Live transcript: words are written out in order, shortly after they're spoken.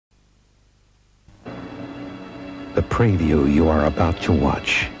The preview you are about to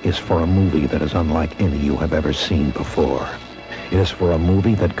watch is for a movie that is unlike any you have ever seen before. It is for a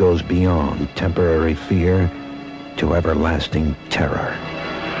movie that goes beyond temporary fear to everlasting terror.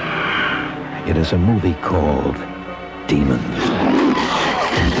 It is a movie called Demons.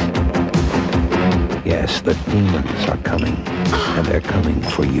 Yes, the demons are coming, and they're coming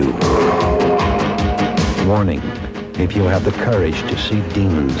for you. Warning, if you have the courage to see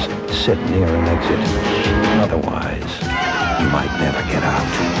demons, sit near an exit. Otherwise, you might never get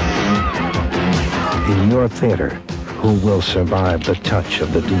out. In your theater, who will survive the touch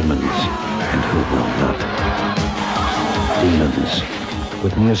of the demons and who will not? Demons,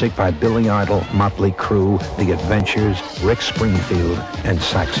 with music by Billy Idol, Motley Crue, The Adventures, Rick Springfield, and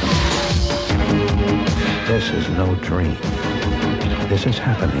Saxon. This is no dream. This is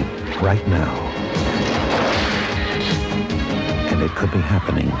happening right now. And it could be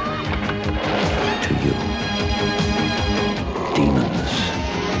happening to you. Demons.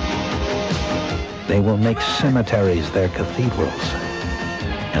 They will make cemeteries their cathedrals,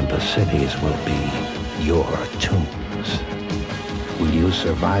 and the cities will be your tombs. Will you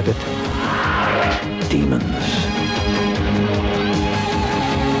survive it? Demons.